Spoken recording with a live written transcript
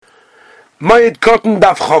Mayid Cotton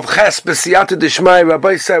Daf Chov Ches B'Siyata D'Shmai.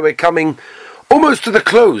 Rabbi say we're coming almost to the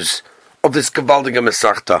close of this Gavaldiga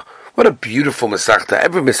Masachta. What a beautiful Masachta.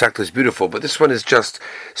 Every Masachta is beautiful, but this one is just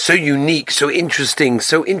so unique, so interesting,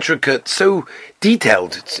 so intricate, so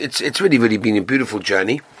detailed. It's really been a beautiful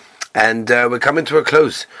journey, and we're coming to a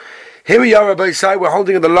close. Here we are, Rabbi say we're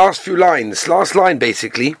holding the last few lines, last line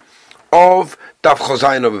basically, of Daf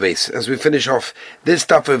Chozayin over base. As we finish off this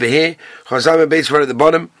stuff over here, Chozayin over base right at the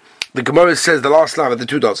bottom. The Gemara says, the last line of the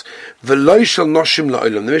two dots, V'lo shel noshim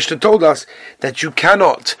la'olam. The Mishnah told us that you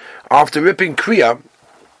cannot, after ripping Kriya,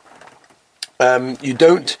 you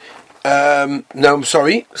don't, no, I'm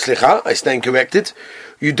sorry, slicha, I stand corrected,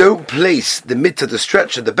 you don't place the mitzvah, the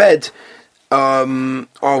stretch of the bed,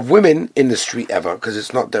 of women in the street ever, because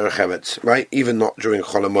it's not derech eretz, right? Even not during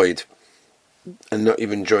Chol HaMoed, and not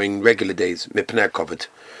even during regular days, mipnei kovet.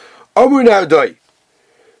 Amru na'adai,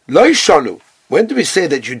 lo shanu. When do we say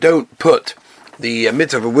that you don't put the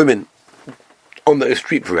mitzvah of a woman on the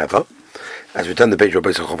street forever? As we've done the page of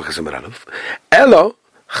Rabbi Chacham Chesed Aleph. Elo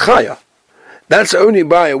chaya. That's only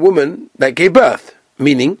by a woman that gave birth,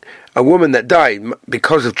 meaning a woman that died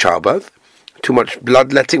because of childbirth, too much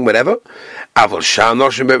bloodletting, whatever. Avol sham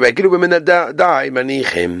noshim, but regular women that die,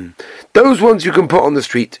 manichim. Those ones you can put on the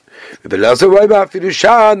street. Even other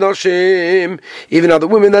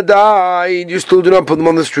women that died, you still do not put them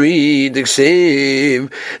on the street. That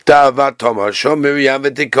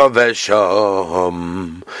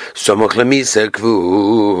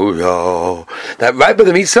right by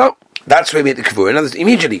the Misa, that's where we made the Kavur. In other words,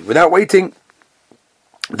 immediately, without waiting.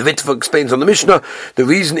 The Vitva explains on the Mishnah, the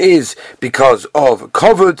reason is because of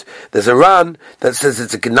covered. There's a Ran that says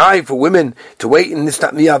it's a Gnai for women to wait in this,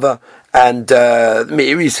 that, and the other. And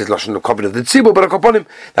Meiri says Lashon of covered of the Tzibur, but upon him,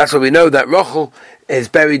 that's why we know that Rochel is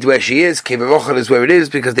buried where she is. Kiva Rochel is where it is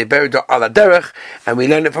because they buried her ala derech, and we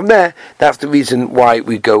learn it from there. That's the reason why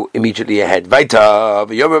we go immediately ahead. Vaita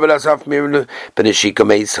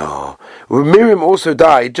Miriam also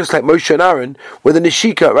died, just like Moshe and Aaron, with a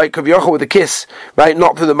neshika, right? Kavyochel with a kiss, right?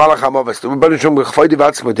 Not through the Malach HaMavos. The Rebbeinu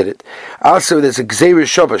Shalom did it. Also, there's a Gzeir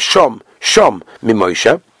Shava Shom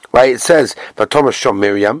Mimoshe, right? It says Vatomas Shom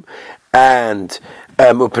Miriam. And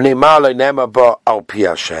why did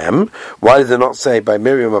they not say by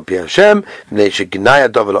Miriam or Pi Hashem?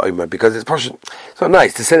 Because it's not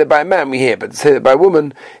nice to say that by a man we hear, but to say that by a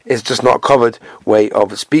woman is just not a covered way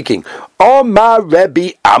of speaking. Omar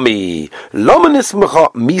Rebbe Ami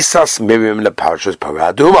misas Miriam leparshas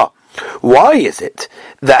paraduma. Why is it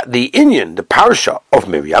that the Inyan, the parsha of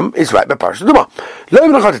Miriam, is right by Parsha Duma? Let me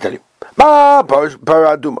know to tell you.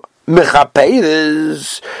 Paraduma.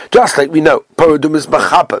 Mechaperes, just like we know, Paradum is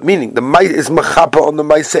Mechapa, meaning the mice is Mechapa on the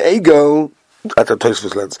Maise Egel. That's a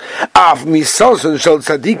Tosfos lens. Af misoson shel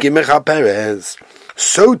tzadiki Mechaperes.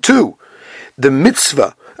 So too, the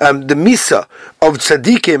mitzvah, the misa of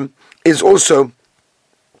tzadikim is also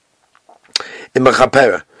in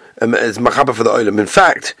Mechapera, is Mechapa for the oilam. In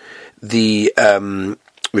fact, the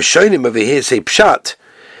Rishonim over here say Pshat,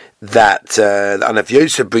 that Anaf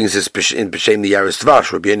Yosef brings this in B'Shem the Yaris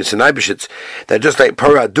Tvash, Rabbi Yonis and Eibeshitz, that just like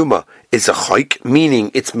Paraduma is a choik,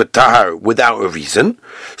 meaning it's matahar without a reason,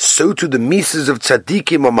 so to the mises of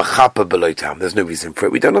tzaddikim or machapa beloitam. There's no reason for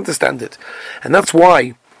it. We don't understand it. And that's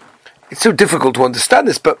why it's so difficult to understand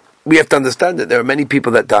this, but we have to understand that there are many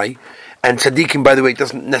people that die, and tzaddikim, by the way,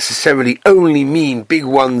 doesn't necessarily only mean big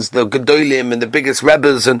ones, the gedolim and the biggest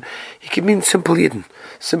rebels, and it can mean simple yidden.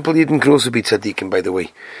 Simple yidden can also be tzaddikim, by the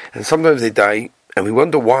way. And sometimes they die, and we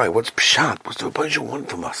wonder why. What's pshat? What's the Rebbeinu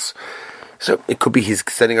want from us? So it could be he's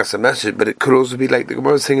sending us a message, but it could also be like the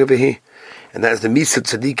Gemara is saying over here, and that is the misa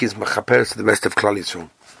tzaddik is machaper to the rest of Klal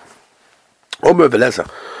Yisrael. Omer v'leza,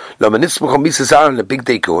 lo manitzmach misa zaran the big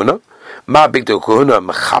day kohuna. Ma big day kohuna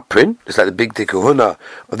machaprin. It's like the big day kohuna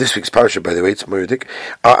of this week's parasha, by the way. It's Moridik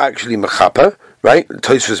are actually machaper. Right?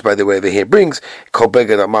 Tosfos, by the way, over here brings kol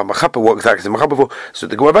beged amar machapa. What exactly is machapa for? So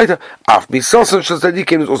the Gemara weiter af misoson shel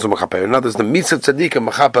tzadikim is also machapa. In other words, the mitzvah tzadikim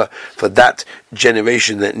machapa for that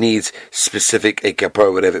generation that needs specific a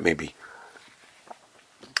kapara, whatever it may be.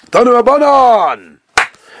 Tanu Rabbanon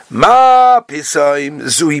ma pisaim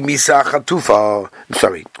zuhi misa chatufa. I'm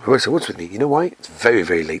sorry, what's with me? You know why? It's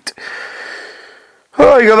very late.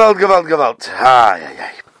 Oh, Gavalt.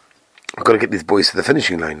 I've got to get these boys to the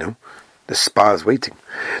finishing line now. The spa is waiting.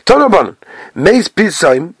 Tonaban, Meis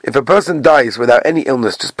Pisaim, if a person dies without any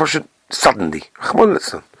illness, just push it suddenly.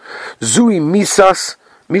 Zui Misa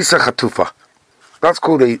Chatufa. That's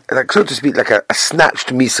called so to speak, like a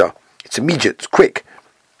snatched Misa. It's immediate, it's quick.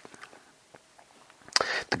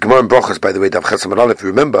 The Gemara in Brochus, by the way, Dav Chesam Aleph, if you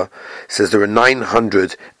remember, says there are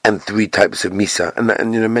 903 types of Misa,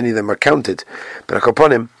 and many of them are counted. But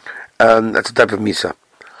upon him, that's a type of Misa.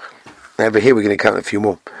 Over here, we're going to count a few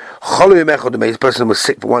more. The person was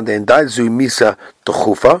sick for one day and died. Zu Misa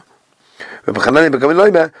Tochufa.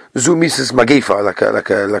 Zu Misas Magefa, like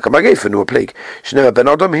a Magefa, no plague. Shnei Ben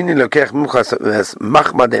Adam hinin lokech muchas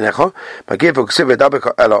machma denecha. Magefa ksiv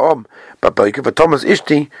edabek elaom. But Thomas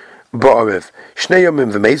Ishti. Ba'arev. Shnei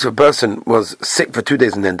yomim v'meis. A person was sick for 2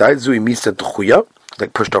 days and then died. Zui misa t'chuya,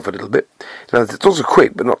 like pushed off a little bit. Now it's also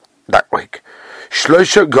quick, but not that quick.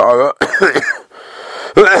 Shloisha ga'ara.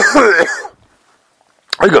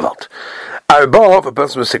 Gewalt. Arba, if a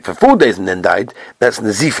person was sick for 4 days and then died, that's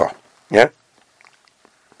nazifa. Yeah.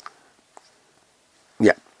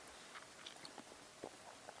 Yeah.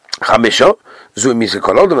 Chamisha. Zui misa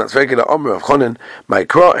kolodom. That's regular Omer of Chonin.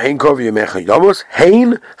 Ma'ikra hein korvu yomecha yomos.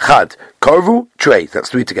 Hein chad korvu trey. That's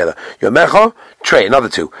 3 together. Yomecha trey. Another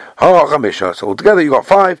 2. Ha chamisha. So altogether you got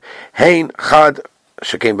 5. Hein chad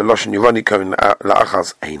shekein beloshen yironi koin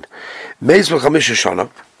laachas hein. Meis v'chamisha shana.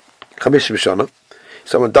 Chamisha b'shana.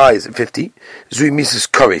 Someone dies at 50. Zui misas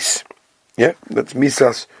koris. Yeah, that's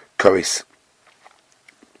misas koris.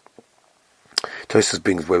 Tosfos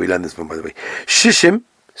brings where we learn this from, by the way. Shishim,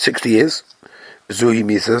 60 years. Zui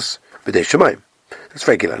misas b'dei shemayim. That's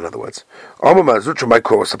regular, in other words. Amar zutra my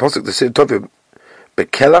course. The pasuk the said tovim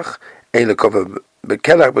bekelach eilakova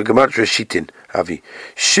bekelach begematria shitin avi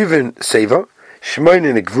shivin seva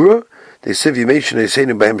shmoinin egvura. They say Yemeshin they say in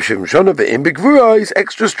Behem Shivim Shana, but in Begvura is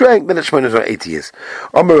extra strength. Then it's minus 80 years.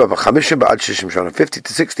 Amar Rav Chamishim Ba'ad Shishim Shana 50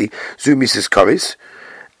 to 60. Zu Misas Karis.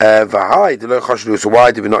 V'hai the Lo Chashlu. So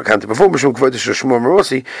why did we not count it before? Mishum Kvodesh Shmuel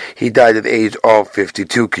Marosi. He died at the age of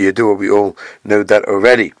 52. Kiyadua. We all know that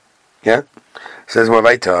already. Yeah. Says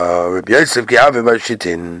Mavaita, Rabbi Yosef Giavim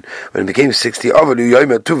Shitin. When it became 60, Avalu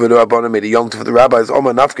Yoma Tuvelu Abana made a yom for the rabbis.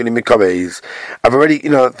 Oma Nafkani Mikaves. I've already,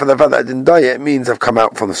 for the fact that I didn't die yet, it means I've come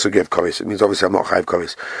out from the sugi of Koris. It means obviously I'm not Chayiv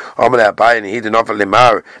Koris. Amale Abayin he did not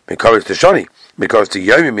limar Mikoris to Shoni. Mikoris to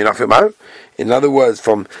Yomi Minafimar. In other words,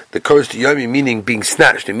 from the Koris to Yomi, meaning being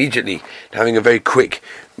snatched immediately, having a very quick,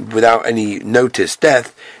 without any notice,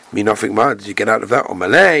 death. Minafimar. Did you get out of that?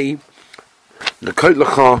 Omalei. The Kot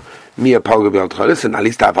Lacha. Listen, at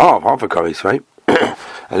least I have half a chorus, right? At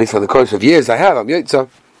least for the course of years I have, I'm Yotza.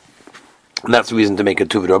 And that's the reason to make a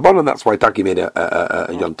Tuv Rabban, and that's why Taki made a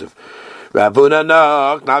Yontiv. Ravuna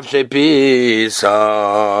Nach, Navshe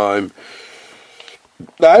Pisam.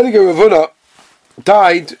 The Heilige Ravuna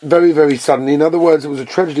died very, very suddenly. In other words, it was a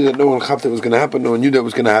tragedy that no one thought it was going to happen, no one knew that it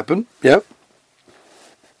was going to happen. Yeah?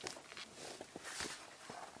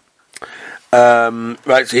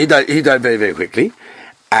 Right, so he died very, very quickly.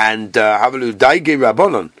 And Havalu Daige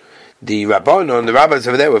Rabbanon, the rabbis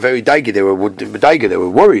over there were very daige. They were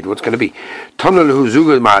worried. What's going to be? Tonalu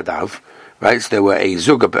Zuga Ma'adav, right? So they were a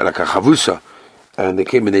Zuga, like a Chavusa, and they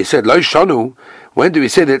came and they said, Lo Shanu. When do we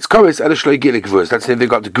say that it's Koris? Adashloi Gilik Vurs. That's if they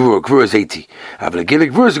got the Gvura. Gvura is 80. Havalu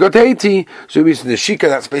Gilik Vurs got to 80. So it means in the Shika,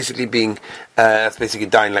 that's basically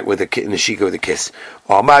dying like with in the Shika with a kiss.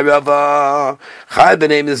 Oh my Rava, Chai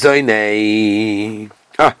b'nei Zoynei.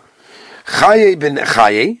 Chaye ben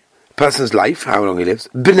Chaye, person's life, how long he lives.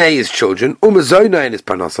 B'nei his children. Umazoyna in his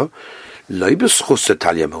panasa. Lo b'schusa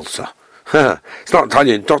talia milsa. It's not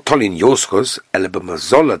tali in your schus. Ele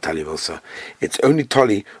b'mazola talia milsa. It's only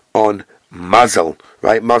tali on mazal,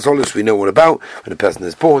 right? Mazolas we know all about. When a person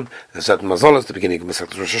is born, there's certain mazolas. The beginning of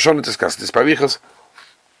Masechet Rosh Hashanah discussed this parichas.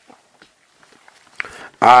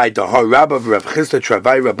 The whole Rabbi of Rav Chisda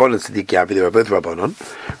Travai Rabbanon Tzaddik Yavi, they were both Rabbanon,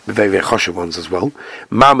 very, very choshev ones as well.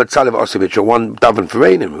 Ma'amat Tzalev Osevich, one daven for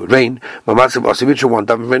rain, and it would rain. Ma'amat Osevich, one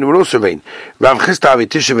daven for rain, and it would also rain. Rav Chisda Avi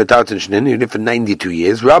Tisha V'Tautin Shnin, he lived for 92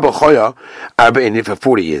 years. Rabbi Choya Arba'in lived for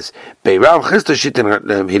 40 years. Bei Rav Chisda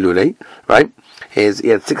Shittin Hilulei, right? He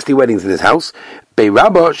had 60 weddings in his house. Bei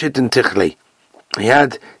Rabbi Shittin Tichlei, he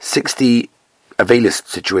had 60 availist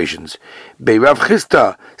situations. Bei Rav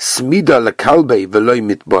Chisda smida lekalbei veloy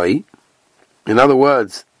mitboi. In other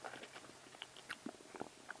words,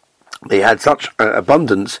 they had such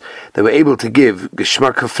abundance they were able to give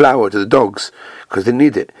geschmack of flour to the dogs because they didn't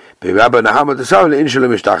need it. Bei Rabba Nahama Tesavle inshallah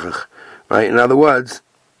mishtachach. Right. In other words,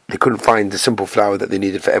 they couldn't find the simple flour that they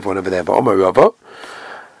needed for everyone over there. But Omar Rabba,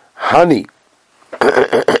 honey.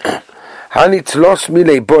 Hani tlos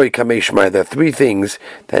mile boy kameshmai. There are 3 things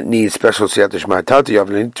that need special siyat shmai. Tati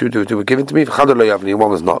yavlin, 2 were given to me. Chadar lo yavlin, 1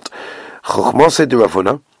 was not. Chochmose de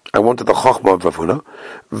Ravuna, I wanted the chochma of Ravuna.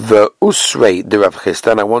 The usrei de Rav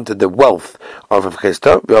Chisda, and I wanted the wealth of Rav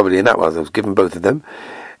Chisda. And that was, I was given both of them.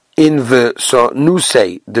 in the so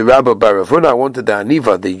nusei the Rabba Baravuna. I wanted the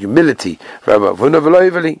aniva, the humility, Rabba Baravuna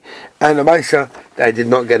v'loiveli, and the Maisa that I did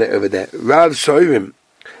not get it over there. Rav Soirim,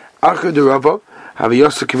 Achad the Rabba, have a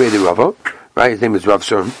Yosef Kamei the Rabba, right? His name is Rav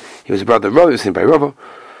Soirim. He was a brother of Rabba, he was named by Rabba.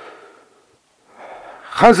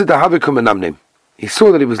 Chazad Havikum Anamnim. He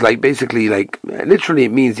saw that he was like basically like literally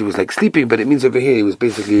it means he was like sleeping, but it means over here he was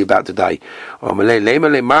basically about to die.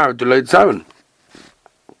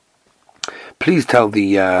 Please tell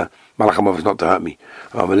the Malach HaMavis not to hurt me.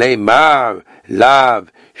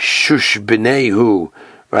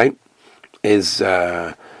 Right? Is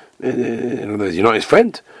in other words, you're not his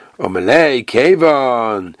friend.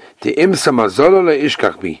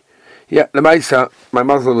 Yeah, Lemaisa, my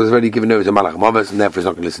mother was already given over to Malach HaMavis, and therefore he's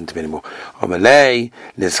not going to listen to me anymore.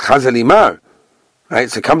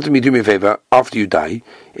 Right, so come to me, do me a favor, after you die.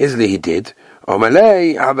 Easily he did. Tell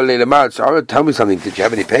me something, did you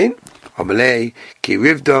have any pain?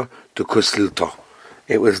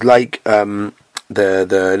 It was like the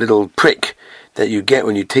little prick that you get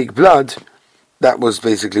when you take blood. That was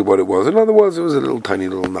basically what it was. In other words, it was a little tiny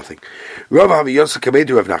little nothing. Rav Havi Yosef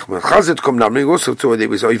Kamedu Rav Nachman. Chazit Kom Namri also saw that it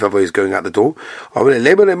was Oiva is going out the door. Right?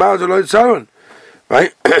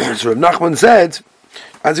 So Rav Nachman said,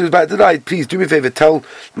 as he was about to die, please do me a favor, tell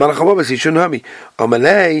Malach HaMavis he shouldn't hurt me.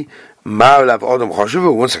 Amalei Ma'alav Adam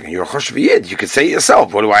Choshevu. 1 second, you're a Choshev Yid. You can say it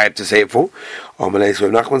yourself. What do I have to say it for? Amalei, so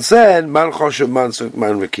Rav Nachman said, Man Choshev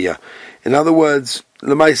Man Rikia. In other words,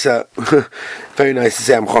 Lemaisa, very nice to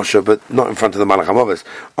say I'm Choshev, but not in front of the Malach HaMavis.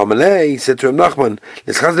 Amalei said to Rav Nachman,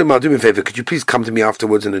 do me a favor, could you please come to me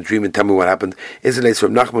afterwards in a dream and tell me what happened? Israel, so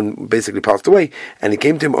Rav Nachman basically passed away, and he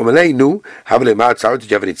came to him, Amalei, nu, Havale Ma'atzar, did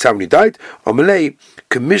you have any tzar when you died? Amalei,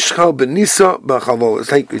 Kemishchal Benisa B'chavol.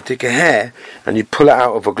 It's like you take a hair and you pull it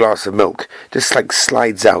out of a glass of milk. Just like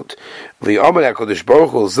slides out. If the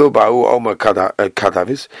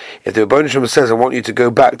Rebbeinu Shalom says, I want you to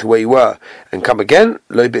go back to where you were and come again,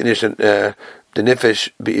 in other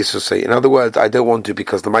words, I don't want to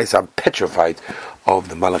because the mice are petrified of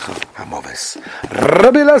the Malach HaMavis.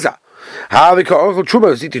 Rabbi Elazar.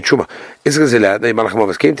 Truma. The Malach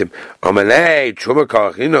HaMavis came to him. Amalei Truma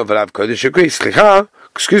Kach, V'lav Kodesh Shekri. Slicha,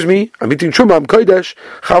 excuse me, I'm eating Truma, I'm Kodesh.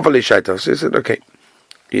 Chavale Shaitos. He said, okay.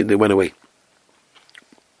 They went away.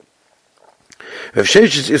 The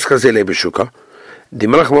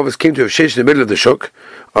Malach HaMavis came to Rav Sheish in the middle of the shuk.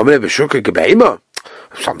 Amalei B'shuk Gebeima.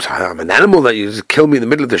 I'm an animal that you just kill me in the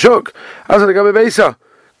middle of the shuk. I said,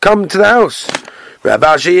 come to the house. Rav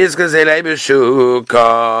Ashi is Gazelei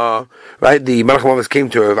B'shuka. Right, the Malach HaMavis came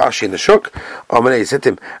to Rav Ashi in the shuk. Amalei said to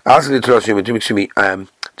him,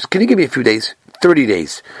 can you give me a few days? 30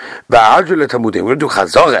 days. We're going to do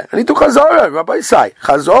Chazorah. I need to Chazorah, Rabbi Isai.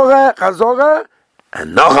 Chazorah,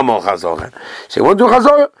 and Nachamol Chazorah. So you want to do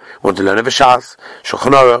Chazorah? You want to learn of Shas,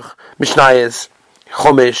 Shulchan Aruch, Mishnayos,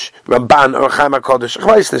 Chumash, Ramban, or Chaim HaKodesh,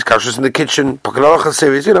 Chvaisnis, Kashrus in the kitchen, Pakalacha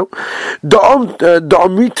series,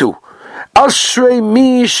 Da'amritu. Ashrei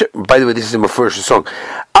Mish. By the way, this is my first song.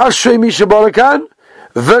 Ashrei Mish Barakan,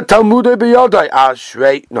 V'Talmudei B'Yodai.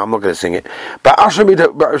 Ashrei. No, I'm not going to sing it. But Ashrei Mish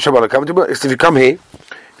Barakan. If you come here,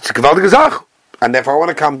 it's a Gewaldige Zach. And therefore I want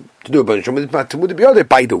to come to do a bunch of Talmudei B'Yodai.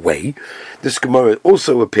 By the way, this Gemara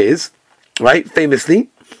also appears, right, famously, in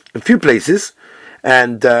a few places,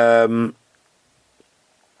 and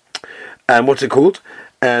what's it called?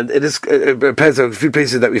 And it appears in a few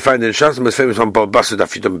places that we find in Shas, the most famous one, Basu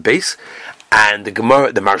Daf Yudam Beis, and the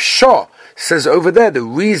Gemara, the Marsha, says over there the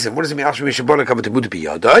reason. What does it mean? Ashmi Mishabona come to Talmudei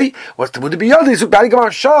B'Yodai. What's Talmudei B'Yodai? So Bali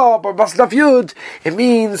Marsha, Basu Daf Yud. It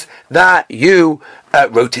means that you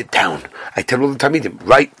wrote it down. I tell all the Talmidim,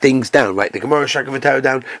 write things down. Write the Gemara Shakavatara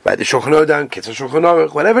down. Write the Shulchan Aruch down. Kitzur Shulchan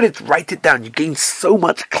Aruch. Whatever it is, write it down. You gain so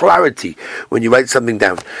much clarity when you write something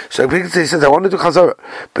down. So he says, I want to do Chazorah,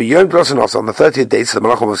 but Yom Blosanos on the 30th day. So the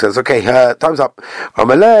Malach HaMavis says, okay, time's up.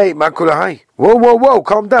 Amalei Makulahai. Whoa,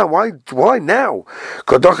 calm down. Why now?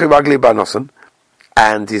 Kodochi Ragli Banosan.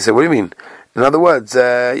 And he said, what do you mean? In other words, you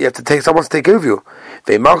have to take someone to take over you.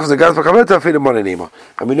 And we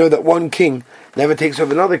know that one king never takes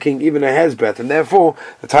over another king, even a hair's breadth, and therefore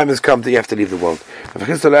the time has come that you have to leave the world.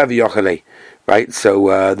 Right?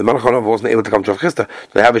 So the Malach HaMavis wasn't able to come to Rav Chisda. So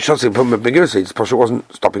they have a shot from Megillah. Pasha wasn't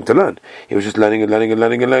stopping to learn. He was just learning.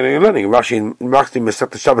 Rashi in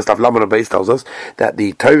Masechta Shabbos Daf Lamed Beis tells us that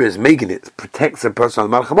the Torah is making it protects a person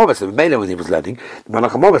on the Malach HaMavis. And Mela, when he was learning, the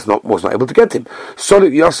Malach HaMavis was not able to get him. So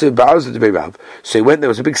Yosef Ba'azah Debei Rav. So he went. There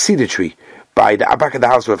was a big cedar tree by the back of the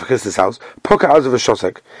house of Rav Chisda's house. Poke out of a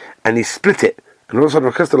shosek, and he split it. And all of a sudden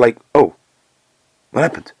Rav Chisda what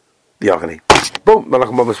happened? The Yachani. Boom,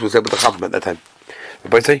 Malach HaMavis was able to chop him at that time.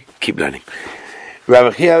 But say, keep learning.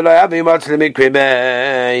 Rabbi Chia lo have much to make the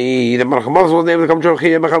Malach Moses was able to come to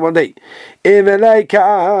Chia one day. He looked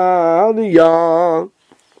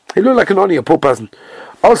like an oni, a poor person.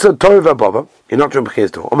 Also, Tova Baba, you're not Rabbi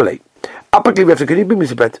Chia's door. Omelay. Apparently, we have to can you bring me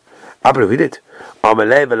some bread? Apparently, we did.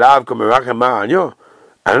 Omelay v'lav kumerachim ma'anyo.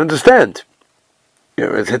 I don't understand. You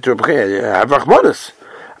know, it's hit to Rabbi Chia. Have Rachmanis.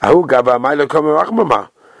 Ahu gaba ma'ilo kumerachim ma.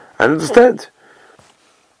 I don't understand.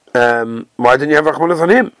 Why didn't you have Rachmanis on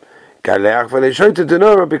him?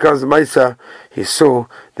 Because the Maisa, he saw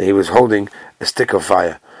that he was holding a stick of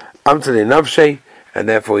fire. Amtali Navshe, and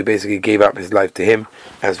therefore he basically gave up his life to him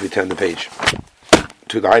as we turn the page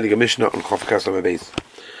to the Heilige Mishnah on Chof Kasam Beis.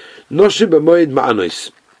 Noshim b'moed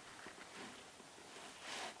ma'anois.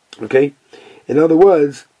 Okay? In other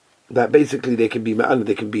words, that basically they can be ma'an,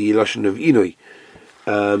 they can be lashon of inui,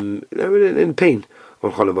 in pain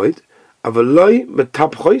on Chol HaMoed. Avaloi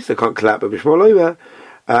metapchois, they can't clap, but b'shmoloima,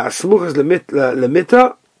 smuchas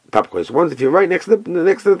lemita tapchois. Once if you're right next to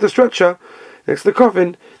the stretcher, next to the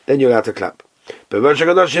coffin, then you're allowed to clap. Then you're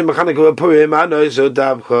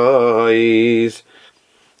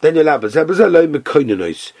allowed. But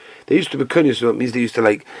they used to be koinos, so it means they used to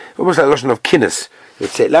like almost like a lashon of kinnis. They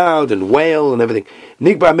would say it loud and wail and everything.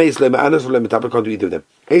 Nigba meis le'ma'anos le'metapa, can't do either of them.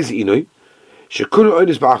 Ezi inoi shekunu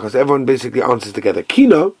oinus ba'achas. Everyone basically answers together.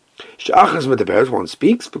 Kino she'achas medaberes, one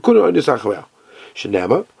speaks, but kunu oinus achawel.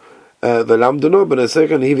 Shenema ve'lamdono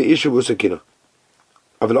b'nesechan hivi ishu usakino.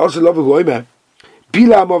 Aval also love goyme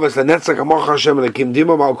bila amovas lenetzach amach Hashem lekim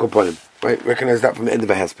dimo mal koponim. Right, recognize that from the end of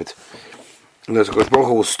a hesped. And those Baruch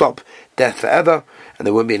Hu will stop death forever, and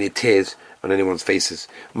there won't be any tears on anyone's faces.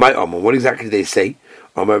 My Amon, what exactly do they say?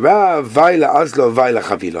 Amara vaila azlo vaila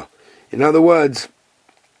chavila. In other words,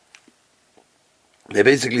 they're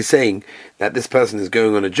basically saying that this person is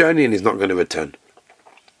going on a journey and he's not going to return.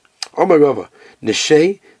 Amarava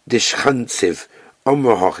Neshei dishchansiv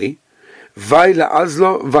Amrahachi vaila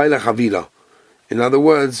azlo vaila chavila. In other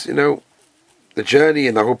words, the journey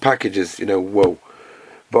and the whole package is, whoa.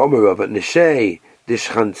 But Neshei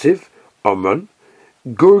dishchansiv Amran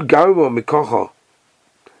Gur garmo mikocha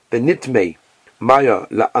benitmei maya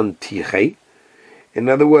la'antichei. In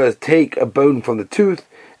other words, take a bone from the tooth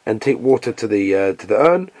and take water to the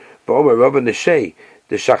urn. But Omer Rabba Neshei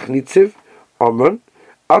deshachnitziv Amran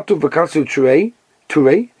atu v'kasu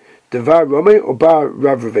turei devar rome obar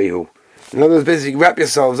ravrevehu. In other words, basically wrap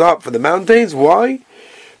yourselves up for the mountains. Why?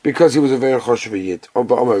 Because he was a very choshev yid. But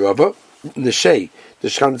Omer Rabba Neshei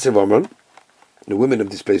deshchanitziv Amran. The women of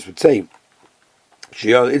this place would say,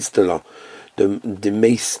 Shial Itztala, the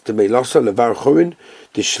Melasa, Levar Chorin,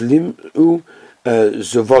 the Shlimu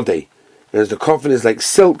Zavode. As the coffin is like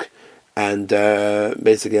silk, and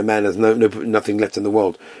basically a man has nothing left in the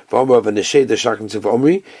world. For Omar of a Neshei, the Shakhan Siv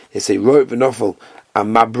Omri, they say, Roit V'nofel,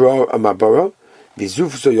 Amabara,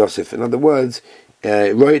 Vizufso Yosef. In other words,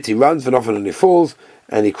 Roit, he runs, V'nofel, and he falls,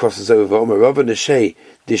 and he crosses over. Omar of a Neshei,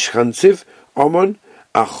 the Shakhan Siv, Omon,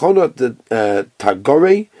 Achonot the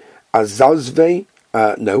Tagore, Azazve,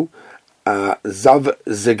 Zav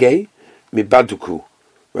Zege Mibaduku.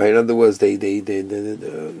 Right? In other words, they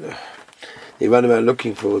run around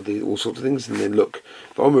looking for all sorts of things, and then look.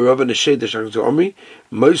 For Omer Rabba Neshei Deshakhan to Omri,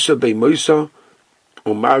 Mosa Be Mosa,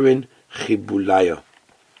 Omarin Chibulaya.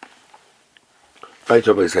 Right,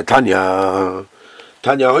 Rabbi said, Tanya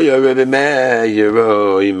Hoya Rebbe Meir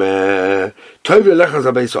Roime Tov Lechaz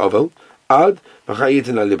Abeis Ovel Ad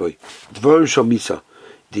V'Chayitin Aliboy Dvorim Shomisa.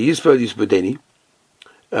 The Yisrael Yisbudeni.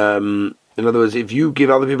 In other words, if you give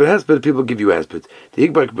other people hesped, people give you hesped. The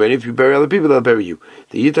Yigbak brain, if you bury other people, they'll bury you.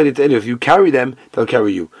 The Yitalit, if you carry them, they'll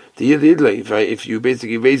carry you. The Yidla, if you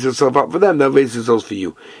basically raise yourself up for them, they'll raise themselves for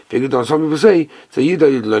you. Some people say, so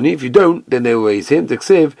Yidla, if you don't, then they'll raise him.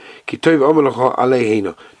 Teksev, Kitov Amalacha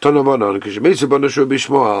Aleihena. Tonavanan, Kishmesabana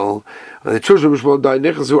Shubishmal. And the children of Bishmal died,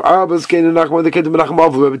 Nechasu, Arabas, Kain and Nachman, the Kedim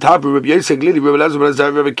Nachmav, Rebbe Taber, Rebbe Yosef, Glili, Rebbe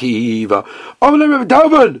Lazar, Rebbe Kiva. Amalem, Rebbe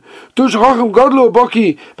Taban, Tush Chacham, Godlo,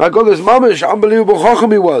 Boki, by Godless Mamish, unbelievable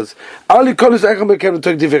Chacham he was. Ali Kolis Echem Mekem,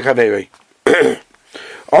 took Divik Haveri.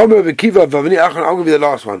 Omer Rebbe Kiva, Vavni Achon, I'm going to be the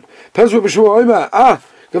last one. Pes Rebbe Shmuel Omer,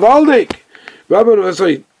 Gavaldik. Rabbi,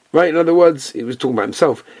 sorry, right, in other words, he was talking about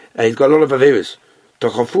himself. He's got a lot of Averis.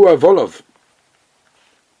 Tochafua Volov.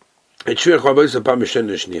 It's Shriach Rabbos of Pamishen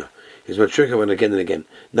Nishnia. He's matrica when again and again.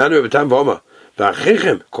 Nanu Rebbe Tam V'Omer.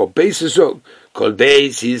 V'achichem kol beis Yisrael. Kol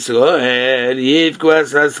beis Yisrael yivku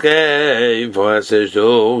asaskei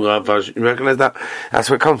v'aseshtu. You recognize that? That's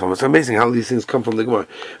where it comes from. It's amazing how these things come from the Gemara.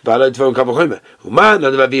 V'aloi tvoim kavachoyme. Uman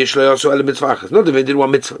nadav avi yishlo yasu ele mitzvachas. Not that they did one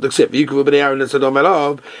mitzvah. Except v'yikuvu b'nei Aaron etzadom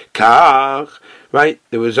elov. Kach. Right?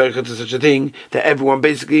 There was to such a thing that everyone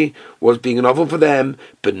basically was being an awful for them,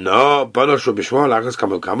 but no, Bano should be shmol achas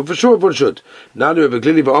kamel for sure one should. Now there was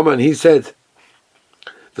Glili Ba'oma, and he said,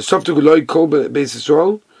 the softu guloi kol beis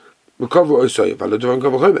Yisrael. Recover Osay, Valadovan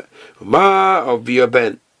Kavachoyme. Ma of Via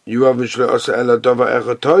Ben. You have Mishla Osa Ela Dava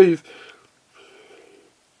Echatoiv.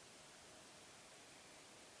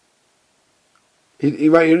 He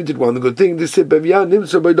did one good thing. This said Bevian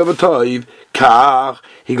Nimsa by Dava Toiv. Kach.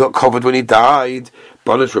 He got covered when he died.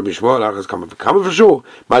 Bonus from Mishmal Achas coming for sure.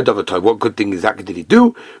 My Dava Toiv, what good thing exactly did he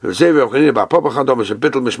do? Right,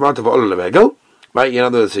 in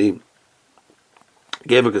other words, he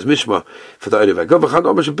gave us mishma for the Erev Hagel. V'chad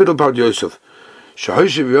omer shebittel par Yosef.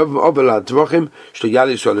 Shahoshev yovim obelad tvachim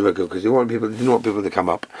shtoyali yisrael Erev Hagel, because he didn't want people to come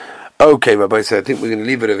up. Okay, Rabbi said, I think we're going to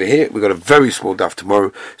leave it over here. We've got a very small daf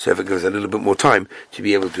tomorrow, so if it gives us a little bit more time to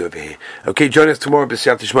be able to do over here. Okay, join us tomorrow,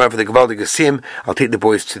 B'siyat Shmaya, for the Gavaldig Asim. I'll take the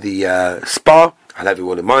boys to the spa. I'll have you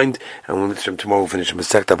all in mind, and we'll meet them tomorrow. We'll finish them a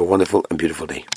sect. Have a wonderful and beautiful day.